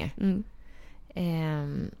spara pengar.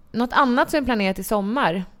 Något annat som är planerat i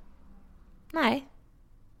sommar?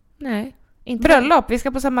 Nej. Inte Bröllop, vi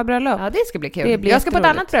ska på samma bröllop. Ja, det ska bli kul. Det blir Jag ska på ett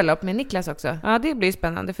jätteroligt. annat bröllop med Niklas också. Ja, det blir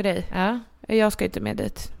spännande för dig. Ja, Jag ska inte med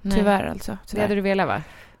dit. Nej. Tyvärr alltså. det hade du velat, va?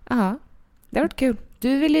 Ja, det har varit kul.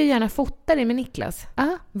 Du vill ju gärna fota dig med Niklas.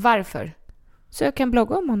 Ja, Varför? så jag kan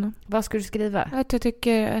blogga om honom. Vad ska du skriva? Att jag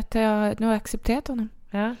tycker att jag nu har accepterat honom.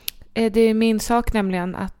 Ja. Det är min sak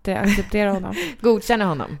nämligen att acceptera honom. Godkänna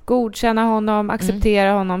honom. Godkänna honom,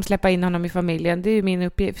 acceptera honom, släppa in honom i familjen. Det är ju min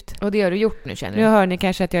uppgift. Och det har du gjort nu, känner Nu du? hör ni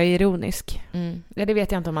kanske att jag är ironisk. Ja, det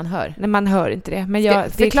vet jag inte om man hör. Nej, man hör inte det. Men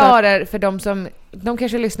jag förklarar för de som... De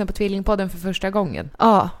kanske lyssnar på Tvillingpodden för första gången.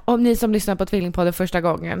 Ja, om ni som lyssnar på Tvillingpodden första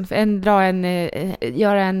gången.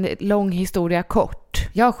 Göra en lång historia kort.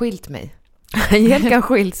 Jag har skilt mig. Angelica har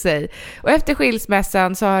skilt sig. Och efter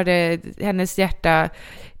skilsmässan så har hennes hjärta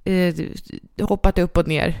hoppat upp och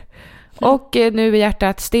ner. Och nu är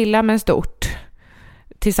hjärtat stilla men stort.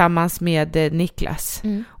 Tillsammans med Niklas.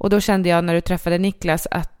 Och då kände jag när du träffade Niklas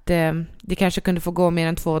att det kanske kunde få gå mer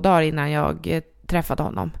än 2 dagar innan jag träffade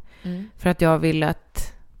honom. För att jag ville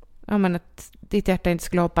att ditt hjärta inte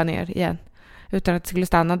skulle hoppa ner igen. Utan att det skulle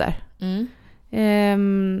stanna där.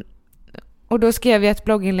 Och då skrev jag ett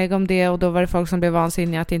blogginlägg om det. Och då var det folk som blev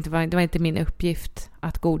vansinniga att det var inte min uppgift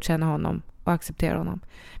att godkänna honom och acceptera honom.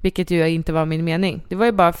 Vilket ju inte var min mening. Det var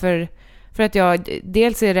ju bara för att jag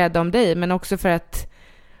dels är rädd om dig, men också för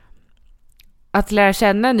att lära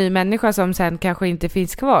känna en ny människa som sen kanske inte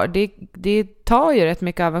finns kvar. Det tar ju rätt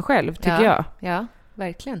mycket av en själv, tycker jag. Ja,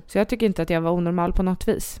 verkligen. Så jag tycker inte att jag var onormal på något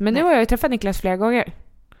vis. Men nu har jag ju träffat Niklas flera gånger.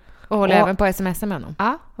 Och håller även på sms med honom.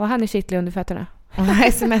 Ja, och han är kittlig under fötterna. Och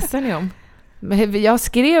vad smsar ni om? Men jag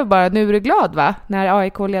skrev bara, nu är du glad va? När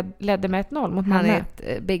AIK ledde med 1-0 mot Malmö. Han är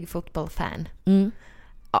ett big football-fan.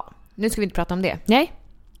 Ja, nu ska vi inte prata om det. Nej.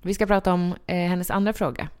 Vi ska prata om hennes andra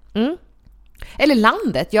fråga. Eller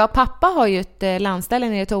landet. Ja, pappa har ju ett landställe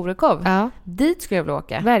nere i Torekov. Ja. Dit skulle jag vilja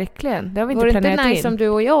åka. Verkligen. Det har vi inte Var det planerat inte nice in. om du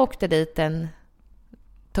och jag åkte dit en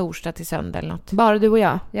torsdag till söndag eller något? Bara du och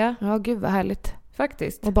jag? Ja, Ja, gud vad härligt.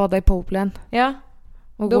 faktiskt. Och bada i poolen. Ja,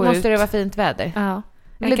 Och då gå måste ut. det vara fint väder. Ja.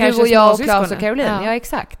 Eller kanske du och jag och småsyskonen. Claes och Caroline. Ja. Ja,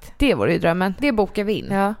 exakt. Det vore ju drömmen. Det bokar vi in.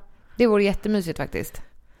 Ja. Det vore jättemysigt faktiskt.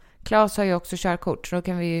 Claes har ju också körkort, så då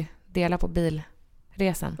kan vi ju dela på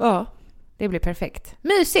bilresan. Ja. Det blir perfekt.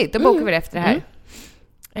 Mysigt, då bokar vi det efter det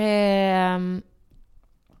här.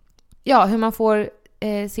 Ja, hur man får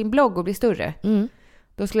sin blogg att bli större.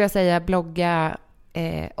 Då skulle jag säga blogga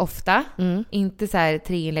ofta. Inte så här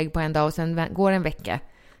 3 inlägg på en dag och sen går en vecka.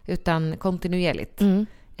 Utan kontinuerligt.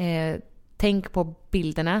 Tänk på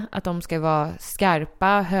bilderna. Att de ska vara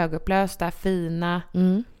skarpa, högupplösta, fina.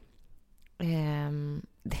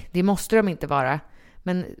 Det måste de inte vara.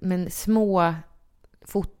 Men små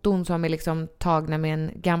foton som är liksom tagna med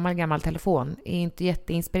en gammal telefon är inte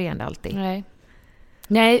jätteinspirerande alltid.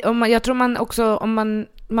 Nej, jag tror man också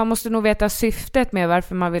man måste nog veta syftet med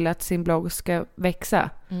varför man vill att sin blogg ska växa.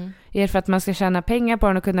 Är det för att man ska tjäna pengar på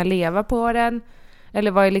den och kunna leva på den?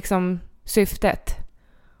 Eller vad är liksom syftet?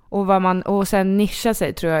 Och sen nischa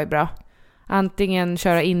sig tror jag är bra. Antingen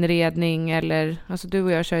köra inredning eller, alltså du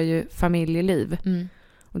och jag kör ju familjeliv.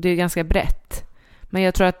 Och det är ganska brett. Men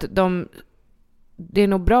jag tror att det är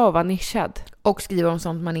nog bra att vara nischad. Och skriva om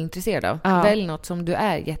sånt man är intresserad av. Ja. Välj något som du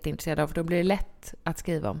är jätteintresserad av, för då blir det lätt att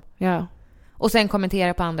skriva om. Ja. Och sen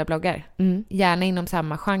kommentera på andra bloggar. Gärna inom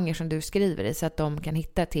samma genre som du skriver i, så att de kan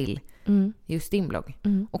hitta till just din blogg.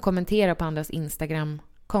 Och kommentera på andras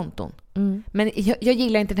Instagram-konton. Men jag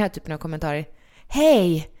gillar inte den här typen av kommentarer.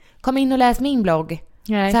 Hej! Kom in och läs min blogg.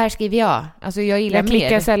 Nej. Så här skriver jag. Alltså jag gillar Jag klickar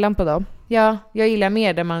mer. sällan på dem. Ja, jag gillar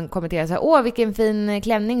mer där man kommenterar så här: åh, vilken fin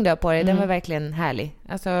klänning du har på dig. Den var verkligen härlig.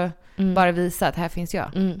 Alltså, bara visa att här finns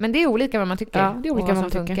jag. Men det är olika vad man tycker. Ja, det är olika och vad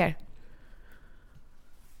man som tycker. funkar.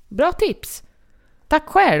 Bra tips. Tack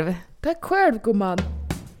själv. Tack själv, gumman.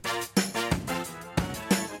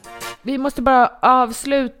 Vi måste bara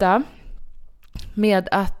avsluta med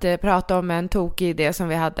att prata om en tokig idé som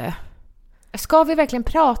vi hade. Ska vi verkligen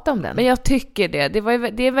prata om den? Men jag tycker det. Det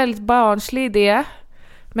är en väldigt barnslig idé.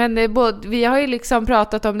 Men vi har ju liksom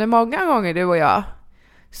pratat om det många gånger, du och jag.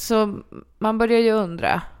 Så man börjar ju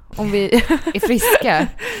undra om vi är friska.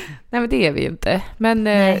 Nej, men det är vi ju inte.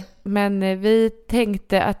 Men vi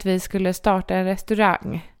tänkte att vi skulle starta en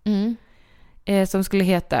restaurang som skulle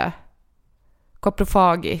heta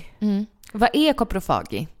Koprofagi. Vad är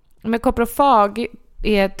koprofagi? Men koprofag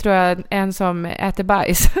är, tror jag, en som äter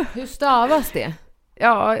bajs. Hur stavas det?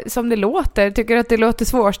 Ja, som det låter. Tycker du att det låter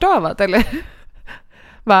svårstavat, eller?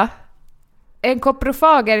 Va? En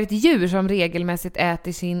koprofag är ett djur som regelmässigt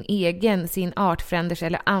äter sin artfränders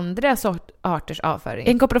eller andra arters avföring.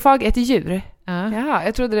 En koprofag är ett djur? Ja. Jaha,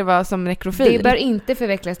 jag trodde det var som nekrofil. Det bör inte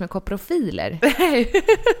förväxlas med koprofiler. Nej.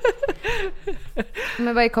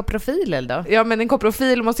 Men vad är koprofiler då? Ja, men en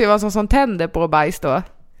koprofil måste ju vara sån som tänder på bajs då.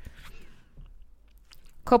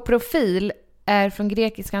 Koprofil är från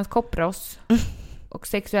grekiskans kopros och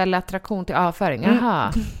sexuell attraktion till avföring.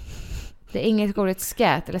 Jaha. Det engelska ordet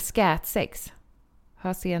scat eller skatsex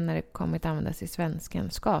har senare kommit att användas i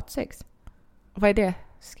svenskan skatsex. Vad är det?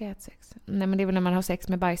 Skatsex. Nej, men det är väl när man har sex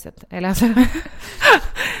med bajset. Eller alltså.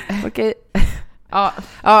 Okej. Ja,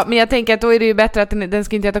 men jag tänker att då är det ju bättre att den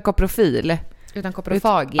ska inte heta koprofil. Utan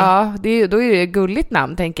koprofag. Ja, då är det ett gulligt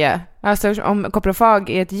namn, tänker jag. Alltså om koprofag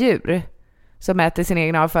är ett djur som äter sin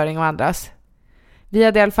egen avföring och andras. Vi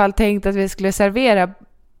hade i alla fall tänkt att vi skulle servera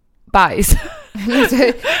bajs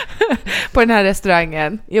på den här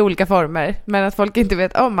restaurangen i olika former, men att folk inte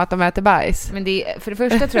vet om att de äter bajs. Men det är, för det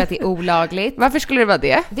första tror jag att det är olagligt. Varför skulle det vara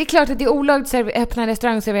det? Det är klart att det är olagligt att öppna en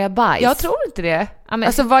restaurang och servera bajs. Jag tror inte det. Ja, men,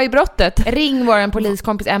 alltså, vad är brottet? Ring vår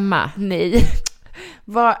poliskompis Emma. Nej.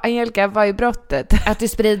 Angelica, vad är brottet? Att du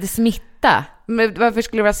sprider smitta. Men varför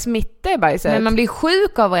skulle det vara smitta i bajset? Men man blir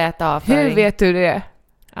sjuk av att äta avföring. Hur vet du det?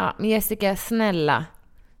 Ja, men Jessica, snälla.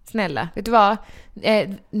 Vet du vad?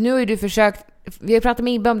 Nu har du försökt. Vi har pratat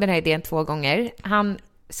med Ibbe om den här idén 2 gånger. Han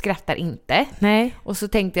skrattar inte. Nej. Och så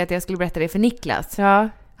tänkte jag att jag skulle berätta det för Niklas. Ja.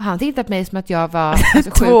 Han tittade på mig som att jag var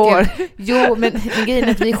alltså, 2 år. Jo, men grejen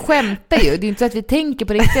är att vi skämtar ju. Det är inte så att vi tänker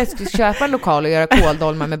på riktigt att vi ska köpa en lokal och göra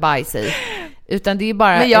kåldolmar med bajs i. Utan det är ju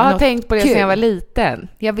bara. Men jag har tänkt på det sedan jag var liten.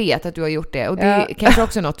 Jag vet att du har gjort det. Och det är kanske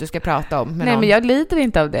också något du ska prata om. Nej, men jag lider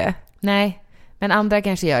inte av det. Nej. Men andra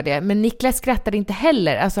kanske gör det. Men Niklas skrattade inte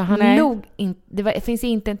heller. Alltså han log inte. Det finns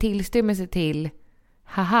inte en tillstymmelse till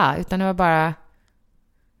haha, utan det var bara.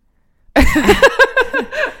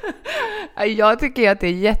 Jag tycker att det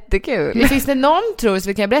är jättekul. Men finns det någon, tror jag,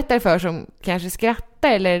 vi kan berätta för som kanske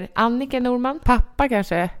skrattar? Eller Annika Norman? Pappa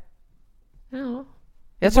kanske. Ja.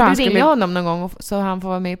 Jag tror han skulle ringa honom någon gång så han får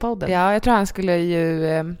vara med i podden. Ja, jag tror han skulle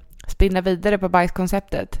ju spinna vidare på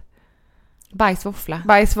bajskonceptet. Bajsvåffla.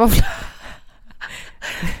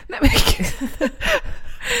 Nej,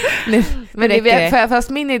 men det, fast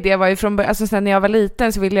min idé var ju från alltså sen när jag var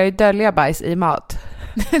liten så ville jag ju dölja bajs i mat.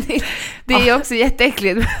 Det är ju också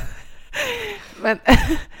jätteäckligt. Men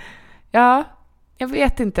ja, jag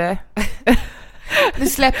vet inte. Nu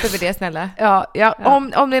släpper vi det, snälla. Ja.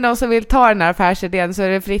 Om det är någon som vill ta den här affärsidén så är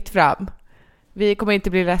det fritt fram. Vi kommer inte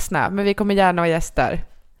bli ledsna, men vi kommer gärna ha gäster.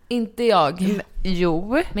 Inte jag.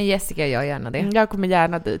 Jo. Men Jessica gör gärna det. Jag kommer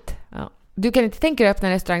gärna dit. Ja. Du kan inte tänka dig öppna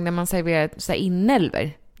en restaurang där man serverar så här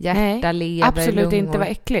inälver? Hjärta, lever, absolut lungor. Inte, vad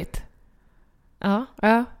äckligt. Ja.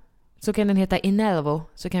 Så kan den heta Inelvo.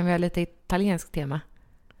 Så kan vi ha lite italienskt tema.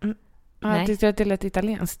 Ja, jag tyckte att det lät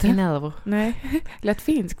italienskt. Inelvo. Nej, lät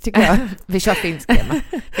finskt tycker jag. Vi kör finskt tema.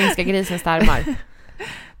 Finska grisens armar.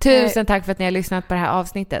 Tusen tack för att ni har lyssnat på det här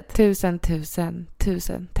avsnittet. Tusen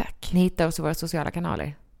tack. Ni hittar oss i våra sociala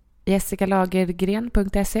kanaler.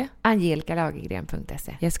 JessicaLagergren.se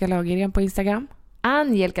AngelicaLagergren.se Jessica Lagergren på Instagram.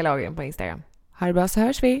 Angelica Lagergren på Instagram. Ha det bra så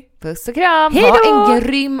hörs vi. Puss och kram. Hejdå! Ha en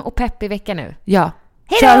grym och peppig vecka nu. Ja.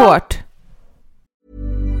 Hejdå! Kör hårt.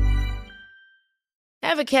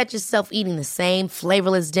 Ever catch yourself eating the same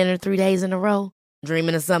flavorless dinner 3 days in a row?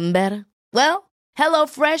 Dreaming of something better? Well,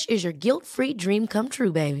 HelloFresh is your guilt-free dream come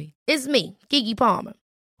true, baby. It's me, Keke Palmer.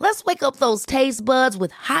 Let's wake up those taste buds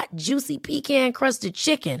with hot, juicy pecan-crusted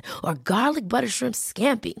chicken or garlic butter shrimp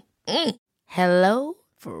scampi. Hello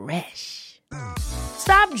Fresh.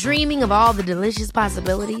 Stop dreaming of all the delicious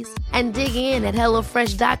possibilities and dig in at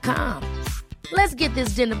HelloFresh.com. Let's get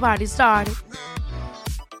this dinner party started.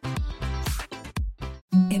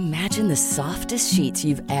 Imagine the softest sheets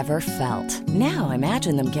you've ever felt. Now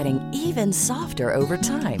imagine them getting even softer over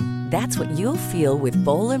time. That's what you'll feel with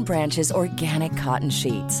Boll & Branch's organic cotton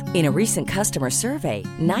sheets. In a recent customer survey,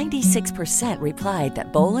 96% replied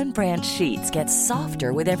that Boll & Branch sheets get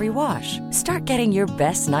softer with every wash. Start getting your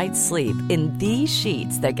best night's sleep in these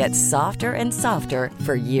sheets that get softer and softer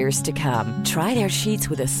for years to come. Try their sheets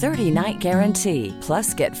with a 30-night guarantee.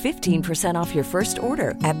 Plus, get 15% off your first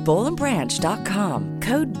order at bollandbranch.com.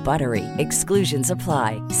 Code BUTTERY. Exclusions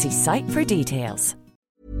apply. See site for details.